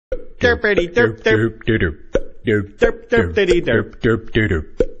Derpity derp derp derp derp derpity derp derp derp.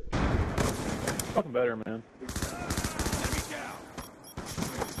 Fucking better, man.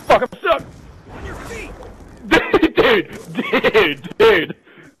 Fuck, I'm stuck! On your feet!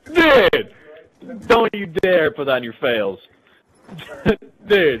 Dude! Don't you dare put that on your fails.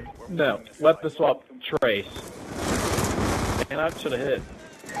 Dude, no. Weapon swap trace. And I should have hit.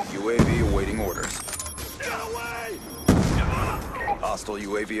 UAV awaiting orders. Get away! Hostile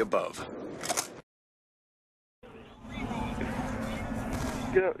UAV above.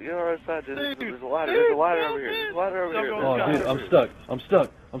 Get on the right side, there's a ladder over here. There's a ladder over here. Oh, dude, I'm stuck.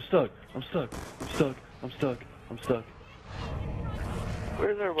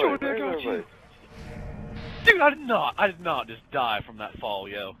 Where's everybody? Dude, I did not just die from that fall,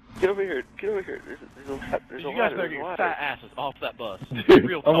 yo. Get over here. There's a ladder. You guys better get your fat asses off that bus. Dude,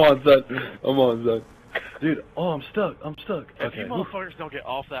 Real I'm talk. on, son. Dude, oh, I'm stuck. If Okay. you motherfuckers don't get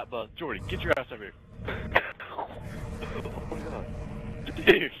off that bus, Jordy, get your ass over here. Oh my god.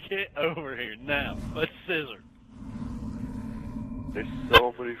 Dude, get over here now. Let's scissor. There's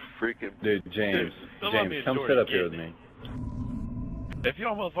so many freaking... Dude, James, Somebody come Jordy sit up here with getting me. If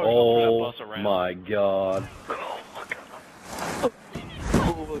y'all motherfuckers don't put that bus Oh around. my god.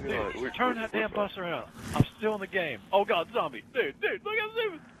 Oh my god. Dude, turn that damn bus around. I'm still in the game. Oh god, zombie. Dude, look at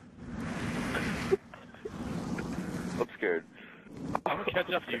zooming. I'm scared. I'm gonna catch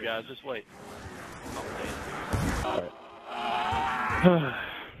up to you guys. Just wait.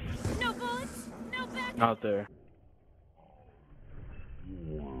 No bullets, no back. Out there.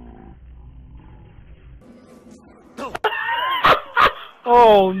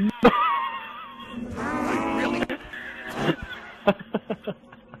 Oh no!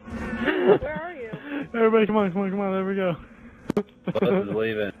 Where are you? Everybody, come on, there we go. Bus is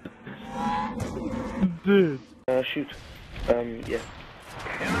leaving. Dude. Shoot. Yeah.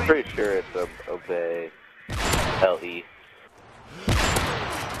 I'm pretty sure it's obey LE.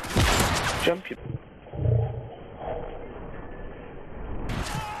 Jump you.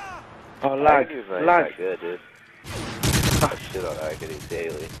 Oh, lag. Not good, dude. I shit on Agony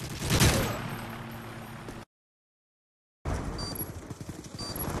daily.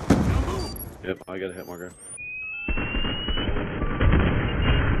 Yep, I got a hit marker.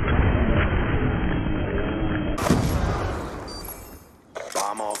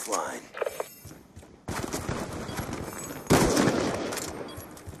 Bomb offline.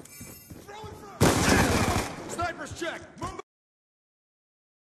 Sniper's check! Move.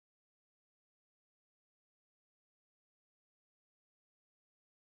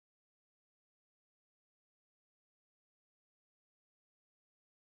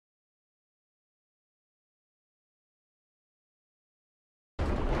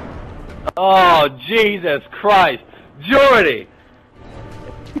 Oh, Jesus Christ! Jordy!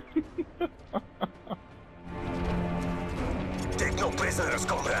 Take no prisoners,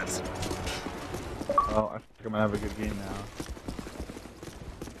 comrades. Oh, I think I'm gonna have a good game now.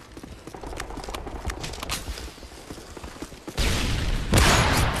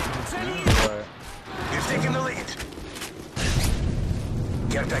 But You've taken the lead.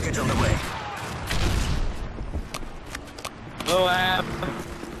 Care package on the way.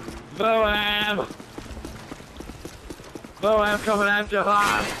 Boam coming after you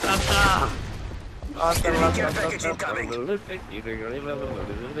hard! Enemy care package incoming. We've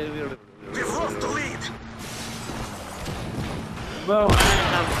lost the lead.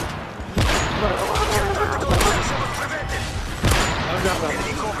 Tactical operation was prevented.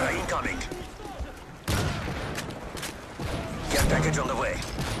 Enemy Cobra incoming. Care package on the way.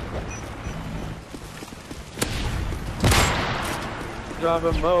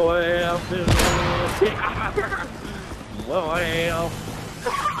 Driving Moab. Moab.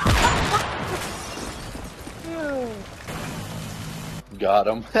 Got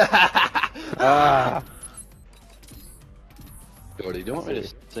him. Jordy, don't want me to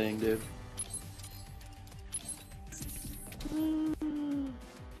sing, dude.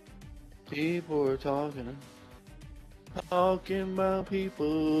 People are talking about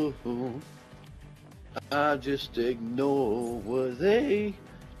people. I just ignore what they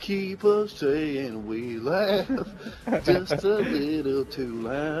keep us saying. We laugh just a little too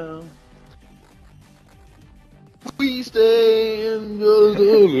loud. We stand just a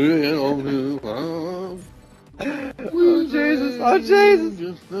little too loud. oh Jesus!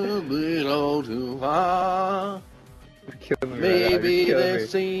 Just a little too loud. Kill me, Maybe kill they're me.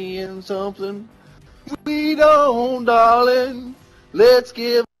 seeing something we don't, darling. Let's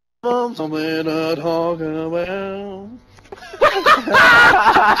give them something to talk about.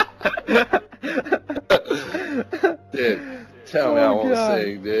 Dude, Tell me I Oh, won't God.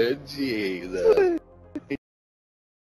 sing, dude. Jesus.